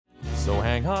So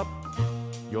hang up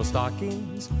your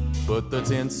stockings, put the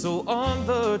tinsel on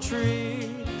the tree,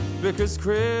 because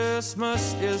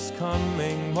Christmas is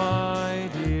coming, my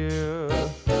dear.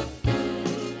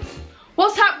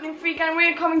 What's happening, FreeGang?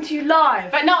 We're coming to you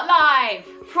live. But not live!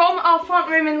 From our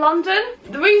front room in London.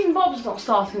 The reason Bob's not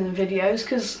starting the videos is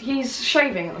because he's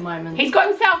shaving at the moment. He's got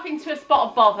himself into a spot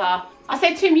of bother. I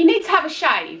said to him, you need to have a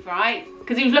shave, right?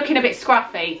 Because he was looking a bit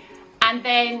scruffy. And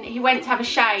then he went to have a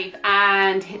shave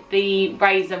and the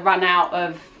razor ran out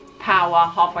of power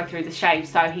halfway through the shave.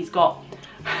 So he's got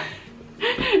half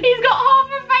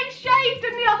a face shaved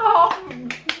and the other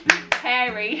half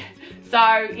hairy. So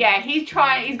yeah, he's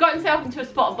got himself into a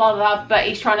spot of bother, but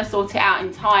he's trying to sort it out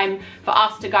in time for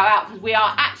us to go out, because we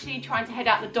are actually trying to head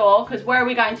out the door. Because where are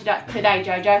we going today,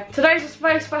 Jojo? Today's a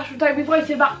very special day. We've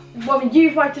waited about, well,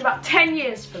 you've waited about 10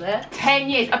 years for this. 10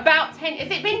 years, about 10,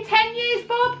 has it been 10 years,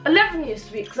 Bob? 11 years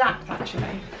to be exact,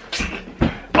 actually.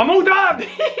 I'm all done!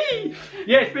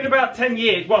 Yeah, it's been about 10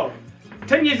 years. Well,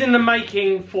 10 years in the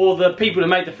making for the people who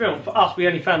made the film. For us, we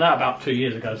only found out about 2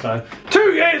 years ago, so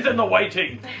 2 years in the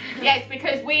waiting! Yes,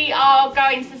 because we are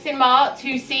going to the cinema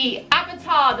to see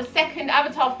Avatar, the second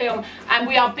Avatar film, and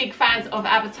we are big fans of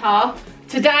Avatar.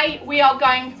 Today, we are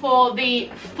going for the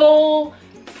full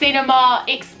cinema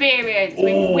experience.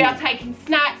 We are taking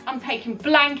snacks, I'm taking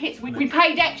blankets, we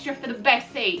paid extra for the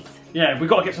best seats. Yeah, we've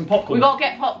got to get some popcorn. We've got to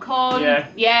get popcorn,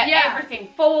 yeah, everything.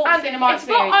 Full cinema experience. It's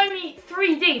not only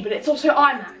 3D, but it's also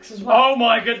IMAX as well. Oh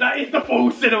my god, that is the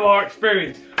full cinema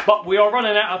experience. But we are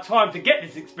running out of time to get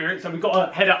this experience, so we've got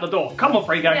to head out the door. Come on,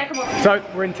 FreeGang. Yeah, come on. So,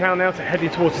 we're in town now to heading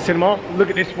towards the cinema. Look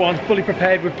at this one, fully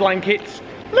prepared with blankets.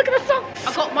 Look at the socks.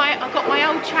 I've got my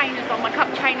old trainers on, my cup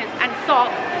trainers and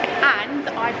socks, and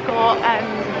I've got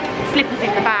slippers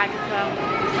in the bag as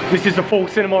well. This is the full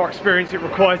cinema experience. It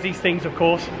requires these things, of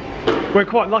course. We're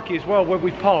quite lucky as well. Where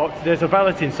we've parked, there's a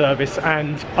valeting service,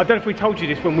 and I don't know if we told you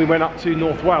this when we went up to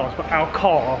North Wales, but our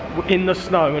car, in the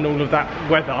snow and all of that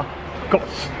weather, got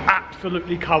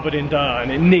absolutely covered in dirt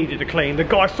and it needed a clean. The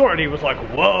guy saw it and he was like,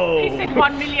 whoa! He said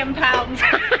 £1 million.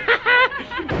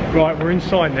 Right, we're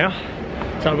inside now.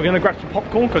 So we're going to grab some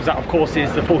popcorn, because that of course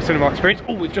is the full cinema experience.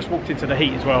 Oh, we've just walked into the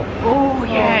heat as well. Oh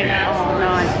yeah, that's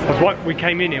nice. That's right, we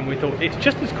came in and we thought it's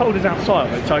just as cold as outside,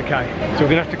 but it's okay. So we're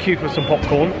going to have to queue for some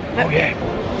popcorn. Oh yeah.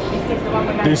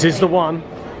 This is the one.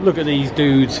 Look at these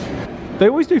dudes. They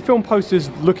always do film posters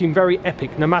looking very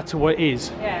epic, no matter what it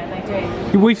is. Yeah,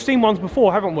 they do. We've seen ones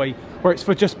before, haven't we? Where it's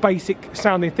for just basic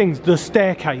sounding things. The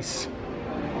staircase.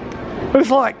 But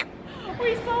it's like...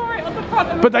 We saw it on the front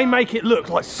of the But they make it look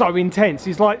like so intense.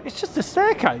 He's like, it's just a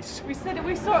staircase. We said it,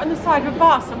 we saw it on the side of a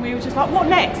bus and we were just like, what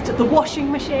next? The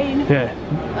washing machine? Yeah.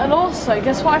 And also,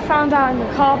 guess what I found out in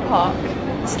the car park?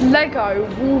 It's Lego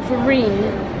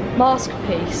Wolverine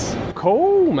masterpiece.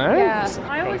 Cool, man. Yeah.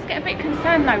 I always get a bit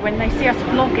concerned though when they see us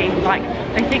vlogging, like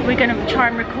they think we're going to try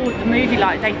and record the movie,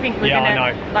 like they think we're going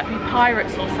to like be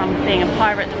pirates or something and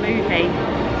pirate the movie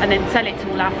and then sell it to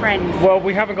all our friends. Well,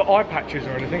 we haven't got eye patches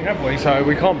or anything, have we? So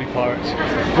we can't be pirates.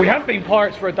 We have been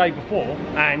pirates for a day before,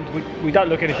 and we don't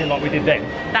look anything like we did then.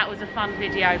 That was a fun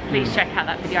video. Please check out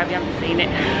that video if you haven't seen it.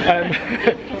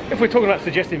 If we're talking about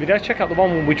suggesting videos, check out the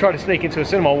one when we tried to sneak into a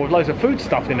cinema with loads of food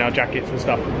stuffed in our jackets and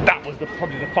stuff. That was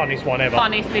probably the funniest one ever.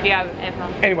 Funniest video ever.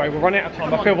 Anyway, we're running out of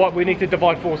time. I feel like we need to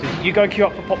divide forces. You go queue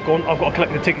up for popcorn, I've got to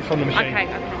collect the tickets from the machine. Okay.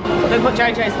 Look what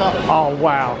JoJo's got. Oh,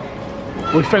 wow.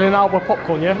 We're filling out with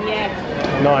popcorn, yeah?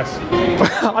 Yeah. Nice.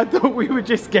 I thought we were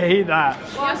just getting that.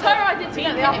 Well, I'm sorry I did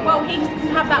get the other. Well, he can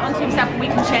have that one to himself and we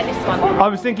can share this one. I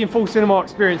was thinking full cinema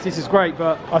experience, this is great,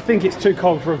 but I think it's too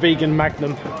cold for a vegan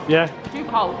Magnum. Yeah? Too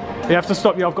cold. You have to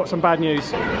stop you, I've got some bad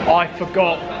news. I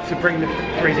forgot to bring the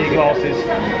 3D glasses,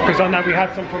 because I know we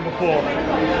had some from before.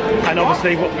 And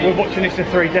obviously we're watching this in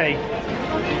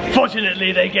 3D.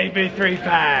 Fortunately, they gave me 3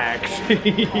 packs.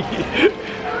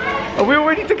 Are we all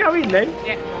ready to go in then?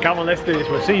 Yeah. Come on, let's do this.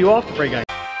 We'll see you after FreeGang.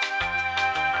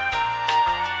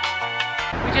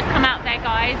 We just come out there,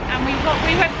 guys, and we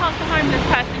went past a homeless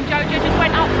person. Jojo just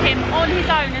went up to him on his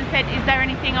own and said, "Is there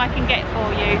anything I can get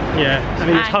for you?" Yeah, and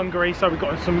he was hungry, so we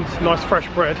got some nice fresh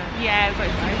bread. Yeah, we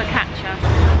got some focaccia.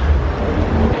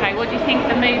 Okay, what do you think of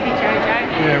the movie, Jojo?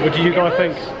 Yeah, what do you guys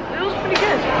think? It was pretty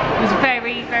good. It was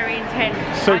very, very intense.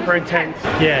 Super intense.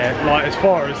 Yeah, like as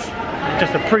far as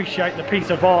just appreciate the piece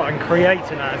of art and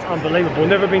creating that, it's unbelievable.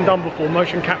 Never been done before,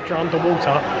 motion capture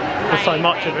underwater for so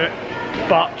much of it.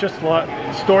 But just like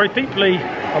the story, deeply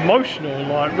emotional,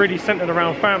 like really centered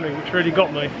around family, which really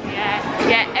got me.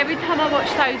 Yeah, every time I watch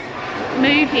those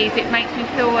movies it makes me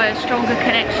feel a stronger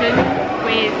connection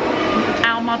with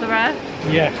our Mother Earth.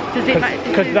 Yeah, Does it make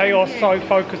because sense they are to you? so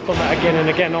focused on that again and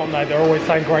again, aren't they? They're always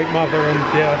saying great mother and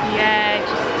yeah. Yeah,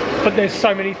 just But there's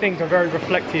so many things that are very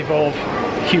reflective of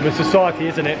human society,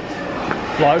 isn't it?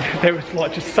 Like there was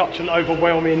like just such an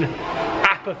overwhelming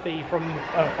apathy from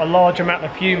a large amount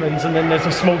of humans, and then there's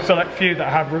a small select few that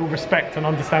have real respect and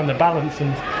understand the balance,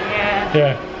 and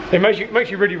yeah, it makes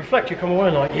you really reflect. You come away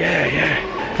and like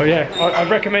yeah. But yeah, I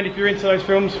recommend if you're into those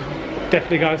films,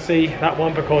 definitely go and see that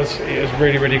one because it is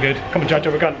really, really good. Come on,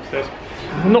 Jojo, we're going upstairs.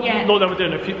 Not that we're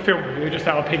doing a film review, just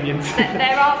our opinions.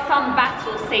 There are some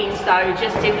battle scenes though,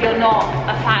 just if you're not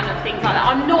a fan of things like that.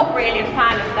 I'm not really a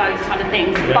fan of those kind of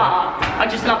things, but I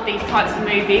just love these types of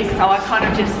movies, so I kind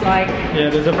of just like... Yeah,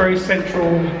 there's a very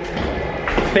central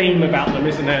theme about them,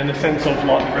 isn't there? In the sense of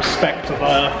like the respect of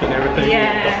Earth and everything,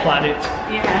 the planet.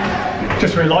 Yeah.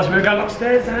 Just realised we were going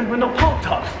upstairs and we're not parked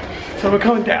up, so we're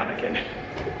coming down again.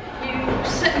 you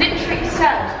literally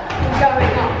said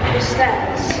going up the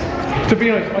stairs. To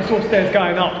be honest, I saw stairs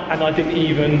going up and I didn't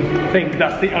even think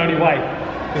that's the only way.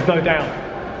 There's no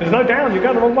down. There's no down, you're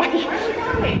going the wrong way.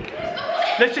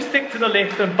 Let's just stick to the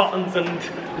lift and buttons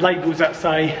and labels that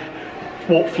say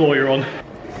what floor you're on.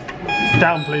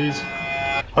 Down, please.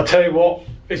 I'll tell you what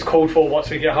it's called for once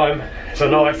we get home. It's a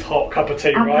nice hot cup of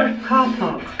tea, right? Car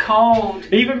park. Cold.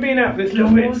 Even being out this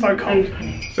little bit, it's so cold.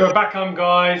 So we're back home,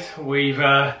 guys. We've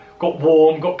got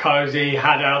warm, got cosy,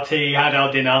 had our tea, had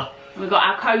our dinner. We've got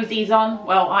our cozies on.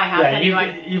 Well, I have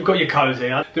anyway. You've got your cozy.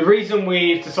 The reason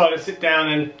we've decided to sit down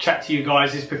and chat to you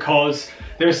guys is because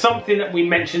there is something that we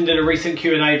mentioned in a recent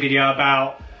Q&A video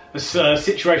about a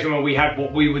situation where we had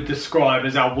what we would describe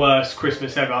as our worst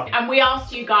Christmas ever. And we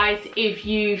asked you guys if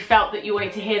you felt that you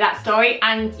wanted to hear that story,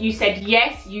 and you said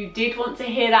yes, you did want to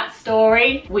hear that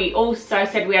story. We also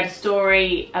said we had a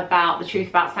story about the truth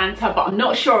about Santa, but I'm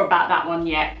not sure about that one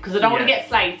yet because I don't want to get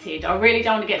slated. I really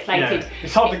don't want to get slated. Yeah.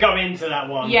 It's hard to go into that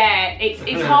one. Yeah,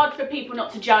 it's hard for people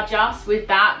not to judge us with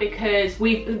that because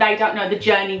they don't know the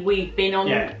journey we've been on.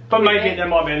 Yeah, but maybe there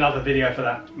might be another video for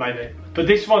that, maybe. But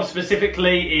this one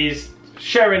specifically is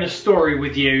sharing a story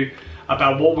with you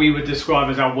about what we would describe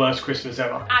as our worst Christmas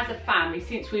ever. As a family,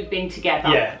 since we've been together.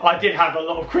 Yeah, I did have a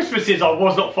lot of Christmases I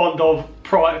was not fond of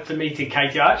prior to meeting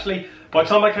Katie. Actually, by the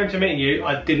time I came to meeting you,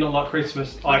 I did not like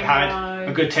Christmas. I've had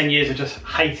a good 10 years of just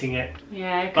hating it.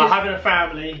 Yeah. But having a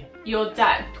family... Your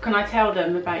dad, can I tell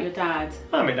them about your dad?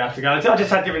 I mean, I have to go. I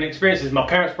just had different experiences. My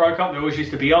parents broke up, there always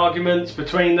used to be arguments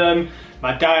between them.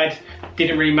 My dad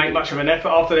didn't really make much of an effort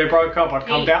after they broke up. I'd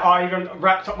come down, I even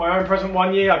wrapped up my own present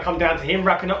one year. I'd come down to him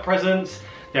wrapping up presents.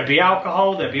 There'd be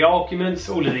alcohol, there'd be arguments,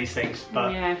 all of these things.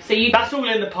 But yeah, so that's all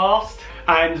in the past.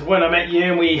 And when I met you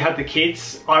and we had the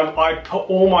kids, I put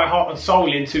all my heart and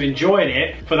soul into enjoying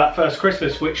it for that first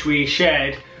Christmas, which we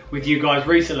shared with you guys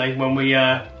recently when we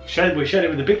shared it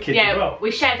with the big kids as well.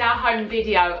 We shared our home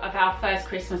video of our first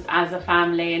Christmas as a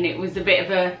family, and it was a bit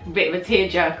of a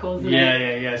tearjerker, wasn't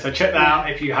it? Yeah. So check that out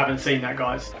if you haven't seen that,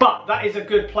 guys. But that is a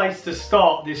good place to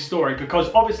start this story because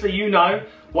obviously you know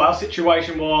what our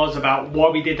situation was, about why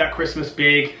we did that Christmas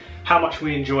big, how much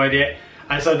we enjoyed it.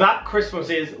 And so that Christmas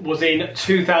was in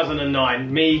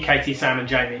 2009, me, Katie, Sam and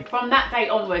Jamie. From that date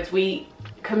onwards, we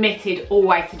committed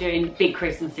always to doing big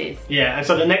Christmases. Yeah, and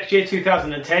so the next year,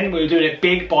 2010, we were doing it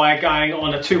big by going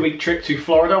on a 2-week trip to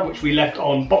Florida, which we left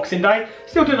on Boxing Day.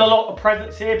 Still doing a lot of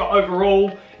presents here, but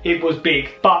overall, it was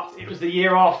big. But it was the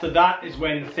year after that is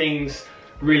when things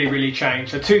really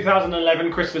changed. So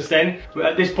 2011 Christmas then,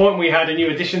 at this point we had a new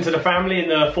addition to the family in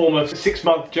the form of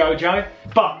 6-month JoJo.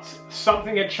 But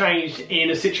something had changed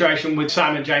in a situation with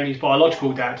Sam and Jamie's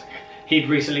biological dad. He'd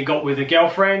recently got with a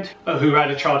girlfriend who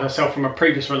had a child herself from a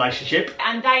previous relationship.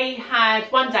 And they had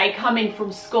one day come in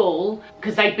from school,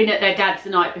 because they'd been at their dad's the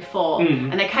night before,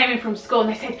 and they came in from school and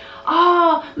they said,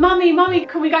 "Oh, mummy,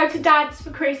 can we go to dad's for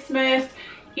Christmas?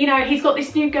 You know, he's got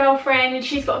this new girlfriend and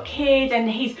she's got a kid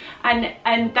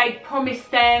and they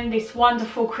promised them this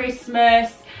wonderful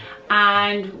Christmas."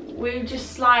 And we were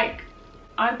just like,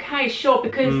 okay, sure,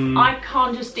 because I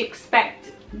can't just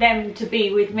expect them to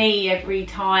be with me every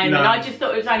time. And I just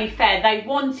thought it was only fair. They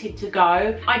wanted to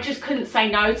go. I just couldn't say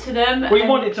no to them. We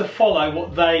wanted to follow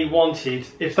what they wanted.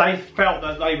 If they felt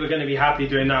that they were going to be happy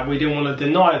doing that, we didn't want to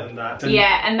deny them that. And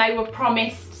yeah, and they were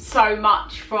promised so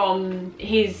much from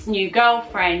his new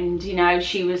girlfriend. You know,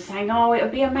 she was saying, oh, it'll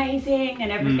be amazing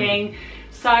and everything.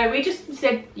 So we just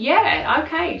said, yeah,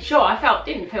 okay, sure. I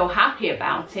didn't feel happy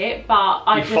about it, but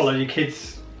I follow your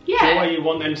kids Yeah. joy, you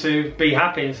want them to be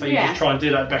happy, and so you just try and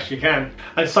do that best you can.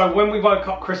 And so when we woke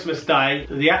up Christmas Day,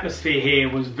 the atmosphere here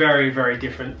was very, very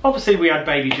different. Obviously we had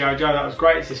baby Jojo, that was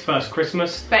great, it's his first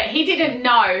Christmas. But he didn't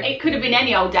know, it could have been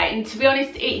any old day, and to be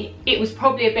honest, it was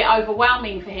probably a bit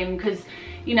overwhelming for him, because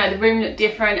you know, the room looked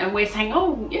different, and we're saying,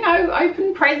 oh, you know,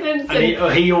 open presents.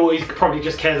 And he always probably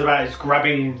just cares about his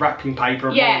grabbing wrapping paper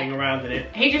and rolling around in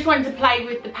it. He just wanted to play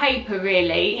with the paper,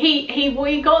 really.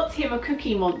 We got him a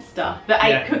cookie monster that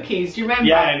ate cookies, do you remember?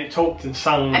 Yeah, and it talked and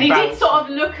sung. And he did sort of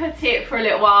look at it for a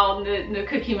little while, and the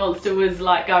cookie monster was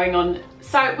like going on.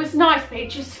 So it was nice, but it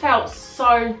just felt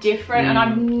so different. And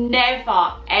I've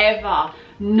never, ever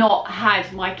not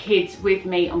had my kids with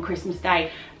me on Christmas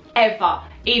Day. Ever.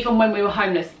 Even when we were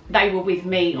homeless, they were with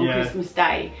me on Christmas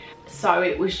Day. So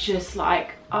it was just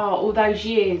like, oh, all those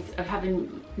years of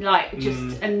having like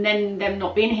just, and then them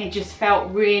not being here just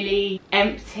felt really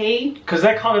empty. Because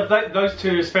they're kind of, those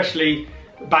two especially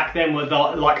back then were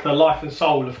like the life and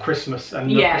soul of Christmas and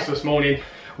the Christmas morning.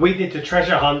 We did the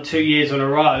treasure hunt 2 years in a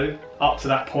row up to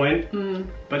that point,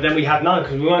 but then we had none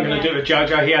because we weren't going to do it with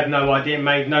Jojo. He had no idea, it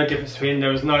made no difference to him.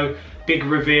 There was no big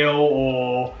reveal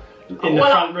or in the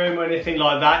front room or anything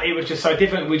like that. It was just so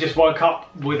different. We just woke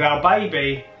up with our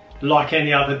baby like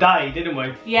any other day, didn't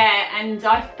we? Yeah, and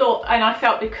I thought, and I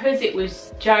felt because it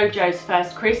was Jojo's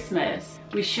first Christmas,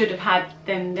 we should have had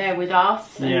them there with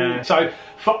us. Yeah, so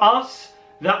for us,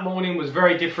 that morning was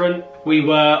very different. We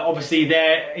were obviously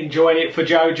there enjoying it for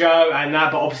Jojo and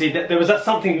that, but obviously there was that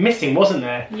something missing, wasn't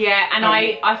there? Yeah, and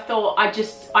I thought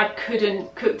I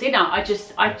couldn't cook dinner. I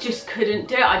just couldn't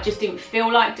do it. I just didn't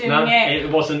feel like doing it.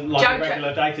 It wasn't like a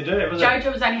regular day to do it, was it?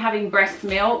 Jojo was only having breast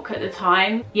milk at the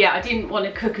time. Yeah, I didn't want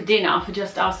to cook a dinner for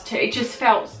just us two. It just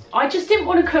felt, I just didn't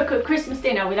want to cook a Christmas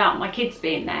dinner without my kids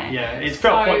being there. Yeah, it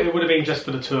felt like it would have been just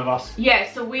for the two of us.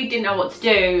 Yeah, so we didn't know what to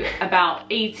do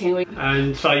about eating.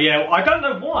 And so yeah, I don't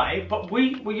know why, but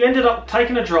we ended up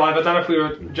taking a drive. I don't know if we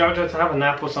were Jojo to have a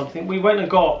nap or something. We went and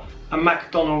got a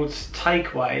McDonald's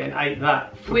takeaway and ate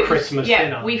that for Christmas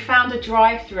dinner. Yeah, we found a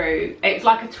drive-through. It was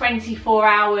like a 24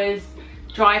 hours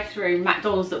drive-through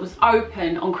McDonald's that was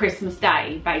open on Christmas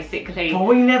Day, basically. Well,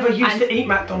 we never used to eat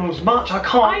McDonald's much. I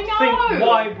can't think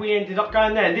why we ended up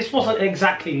going there. This wasn't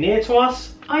exactly near to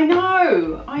us. I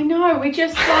know. We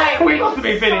just like we must have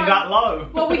been feeling that low.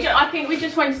 Well, I think we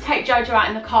just wanted to take Jojo out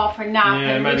in the car for a nap,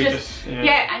 and maybe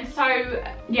and so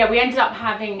we ended up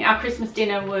having our Christmas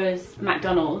dinner was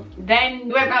McDonald's. Then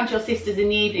we went round to your sister's in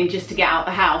the evening just to get out of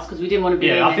the house because we didn't want to be.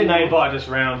 Yeah, I think they invited us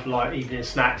around for like evening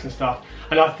snacks and stuff,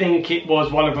 and I think it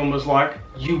was one of them was like,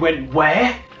 "You went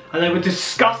where?" And they were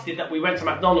disgusted that we went to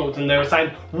McDonald's, and they were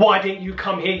saying, why didn't you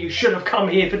come here? You should have come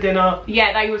here for dinner.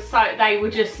 Yeah, they were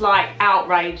just like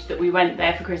outraged that we went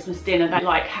there for Christmas dinner. They're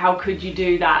like, how could you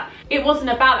do that? It wasn't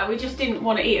about that, we just didn't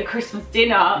want to eat a Christmas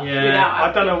dinner without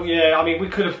I don't know, I mean, we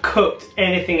could have cooked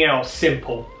anything else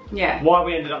simple. Yeah. Why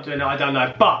we ended up doing that, I don't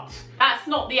know, but that's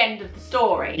not the end of the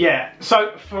story. Yeah,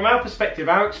 so from our perspective,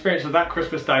 our experience of that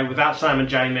Christmas Day without Sam and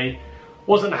Jamie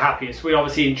wasn't the happiest. We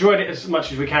obviously enjoyed it as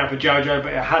much as we can for Jojo,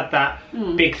 but it had that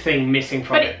big thing missing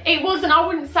from it. But it wasn't, I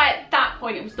wouldn't say at that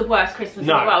point it was the worst Christmas in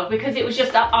the world, because it was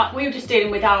just, we were just dealing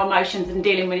with our emotions and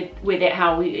dealing with it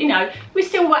how we, you know, we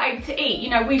still were able to eat, you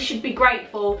know, we should be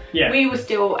grateful we were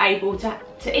still able to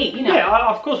eat, you know. Yeah,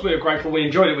 of course we were grateful, we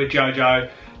enjoyed it with Jojo,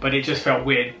 but it just felt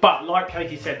weird. But like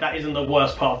Katie said, that isn't the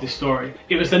worst part of this story.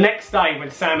 It was the next day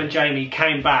when Sam and Jamie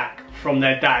came back from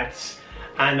their dad's,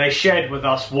 and they shared with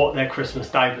us what their Christmas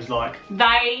Day was like.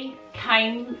 They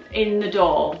came in the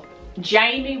door,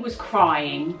 Jamie was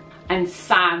crying and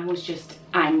Sam was just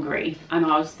angry, and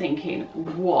I was thinking,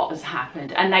 what has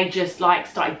happened? And they just like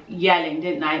started yelling,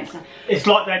 didn't they? It's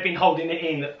like they'd been holding it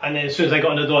in, and then as soon as they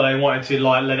got in the door they wanted to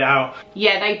like let it out.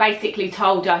 Yeah, they basically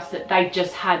told us that they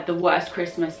just had the worst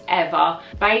Christmas ever.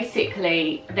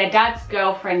 Basically their dad's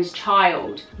girlfriend's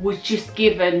child was just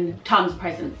given tons of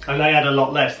presents, and they had a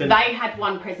lot less, didn't they? They had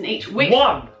one present each.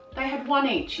 One? They had one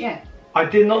each, yeah. I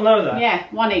did not know that. Yeah,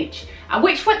 one each, and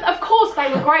which of course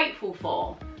they were grateful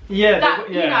for. Yeah, that,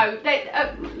 you know,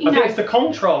 I think it's the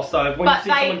contrast though, when you see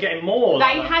someone getting more.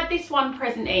 They had this one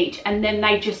present each, and then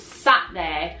they just sat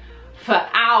there for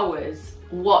hours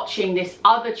watching this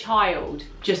other child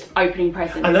just opening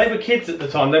presents. And they were kids at the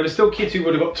time. They were still kids who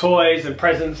would have got toys and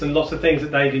presents and lots of things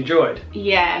that they'd enjoyed.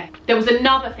 Yeah. There was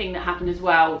another thing that happened as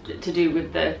well to do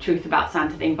with the truth about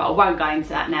Santa thing, but I won't go into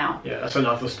that now. Yeah, that's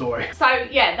another story. So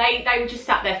yeah, they were just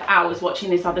sat there for hours watching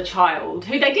this other child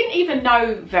who they didn't even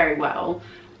know very well,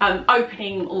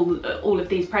 opening all of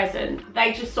these presents.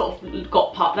 They just sort of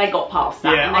got past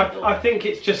that. Yeah, I think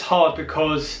it's just hard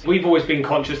because we've always been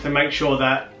conscious to make sure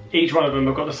that each one of them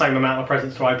have got the same amount of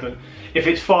presents to open. If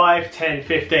it's 5, 10,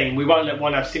 15, we won't let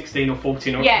one have 16 or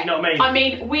 14 or, yeah, you know what I mean? I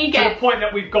mean, we get... To the point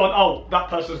that we've gone, oh, that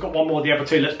person's got one more, the other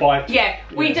two, let's buy it. Yeah,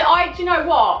 do you know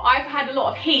what? I've had a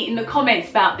lot of heat in the comments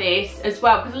about this as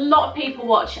well, because a lot of people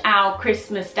watch our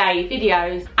Christmas Day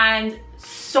videos, and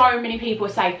so many people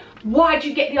say, why do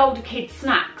you get the older kids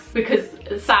snacks? Because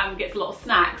Sam gets a lot of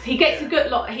snacks. He gets a good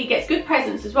lot. He gets good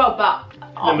presents as well, but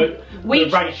the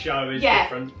ratio is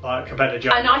different, like compared to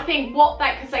Joe. And I think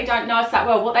because they don't know us that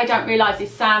well, what they don't realise is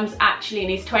Sam's actually in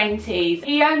his 20s.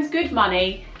 He earns good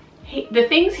money. The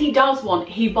things he does want,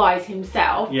 he buys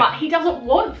himself, but he doesn't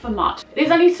want for much.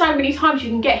 There's only so many times you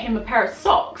can get him a pair of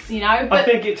socks, you know? But I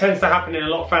think it tends to happen in a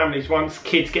lot of families once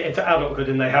kids get into adulthood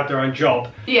and they have their own job.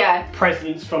 Yeah.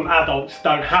 Presents from adults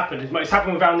don't happen as much. It's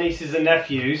happened with our nieces and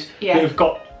nephews who've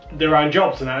got their own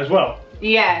jobs and that as well.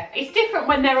 Yeah, it's different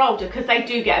when they're older because they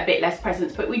do get a bit less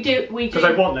presents, but we do. Because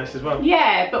they want less as well.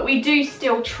 Yeah, but we do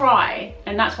still try,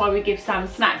 and that's why we give Sam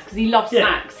snacks, because he loves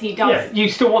snacks. He does. Yeah, you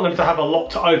still want them to have a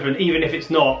lot to open, even if it's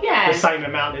not the same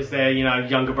amount as their, you know,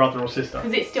 younger brother or sister.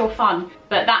 Because it's still fun,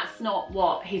 but that's not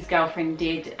what his girlfriend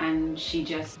did, and she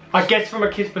just... I guess from a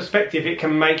kid's perspective, it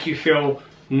can make you feel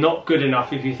not good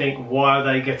enough if you think, why are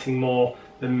they getting more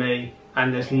than me?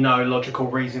 And there's no logical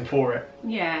reason for it.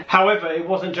 Yeah. However, it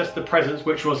wasn't just the presents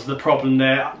which was the problem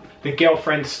there. The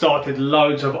girlfriend started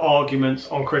loads of arguments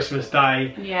on Christmas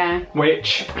Day. Yeah.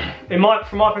 Which,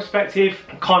 from my perspective,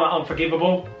 kind of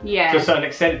unforgivable. Yeah. To a certain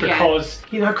extent, because,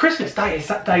 you know, Christmas Day is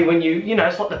that day when you know,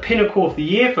 it's like the pinnacle of the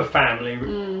year for family,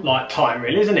 like, time,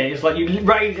 really, isn't it? It's like you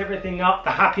raise everything up,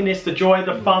 the happiness, the joy,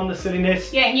 the fun, the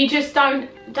silliness. Yeah, and you just don't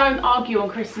argue on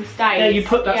Christmas Day. Yeah, you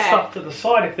put that stuff to the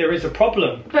side if there is a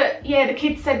problem. But yeah, the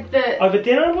kids said that over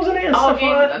dinner, wasn't it? And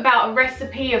arguing about a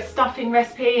recipe, a stuffing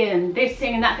recipe, and this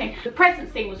thing and that thing. The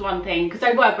presents thing was one thing, because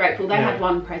they were grateful. They had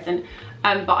one present,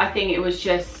 but I think it was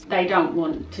just they don't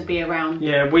want to be around.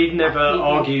 Yeah, we'd never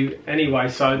argue anyway,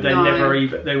 so they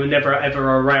were never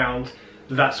ever around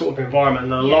that sort of environment.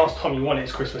 And the last time you want it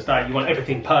is Christmas Day. You want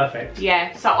everything perfect.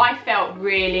 Yeah, so I felt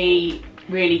really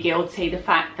guilty, the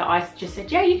fact that I just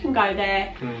said, yeah, you can go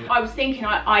there. I was thinking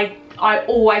I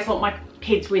always want my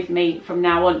kids with me from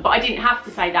now on, but I didn't have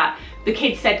to say that. The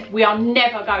kids said, we are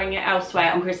never going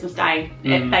elsewhere on Christmas Day,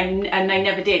 and they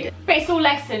never did. But it's all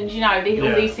lessons, you know,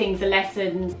 all these things are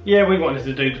lessons. Yeah, we wanted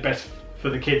to do the best for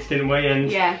the kids, didn't we?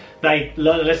 And they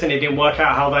learned a lesson. It didn't work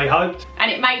out how they hoped. And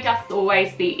it made us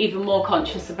always be even more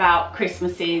conscious about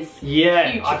Christmases.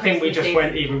 Yeah, I think we just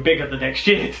went even bigger the next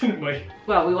year, didn't we?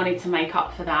 Well, we wanted to make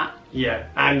up for that. Yeah,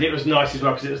 and it was nice as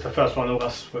well because it was the first one all of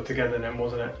us were together then,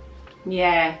 wasn't it?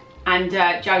 Yeah, and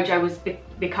Jojo was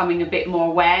becoming a bit more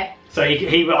aware. So I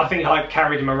think I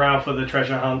carried him around for the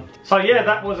treasure hunt. So yeah,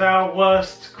 that was our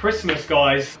worst Christmas,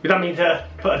 guys. We don't mean to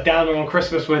put a downer on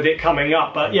Christmas with it coming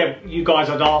up, but yeah, you guys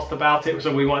had asked about it,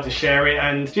 so we wanted to share it.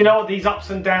 And you know what, these ups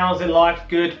and downs in life,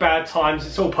 good, bad times,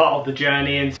 it's all part of the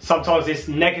journey. And sometimes this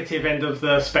negative end of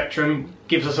the spectrum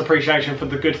gives us appreciation for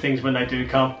the good things when they do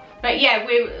come. But yeah,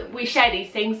 we share these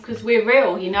things because we're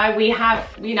real, you know. We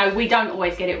don't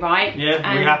always get it right.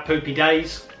 Yeah, we have poopy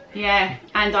days. Yeah,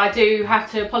 and I do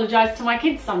have to apologise to my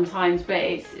kids sometimes, but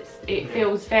it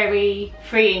feels very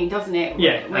freeing, doesn't it?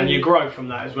 Yeah, and you grow from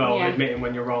that as well, admitting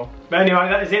when you're wrong. But anyway,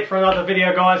 that is it for another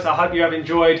video, guys. I hope you have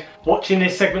enjoyed watching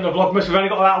this segment of Vlogmas. We've only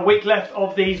got about a week left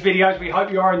of these videos. We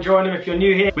hope you are enjoying them. If you're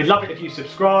new here, we'd love it if you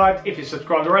subscribed. If you're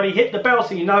subscribed already, hit the bell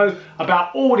so you know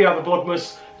about all the other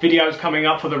Vlogmas videos coming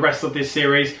up for the rest of this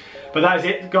series. But that is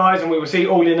it, guys, and we will see you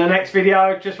all in the next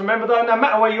video. Just remember though, no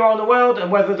matter where you are in the world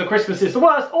and whether the Christmas is the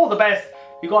worst or the best,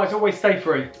 you guys always stay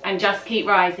free. And just keep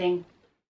rising.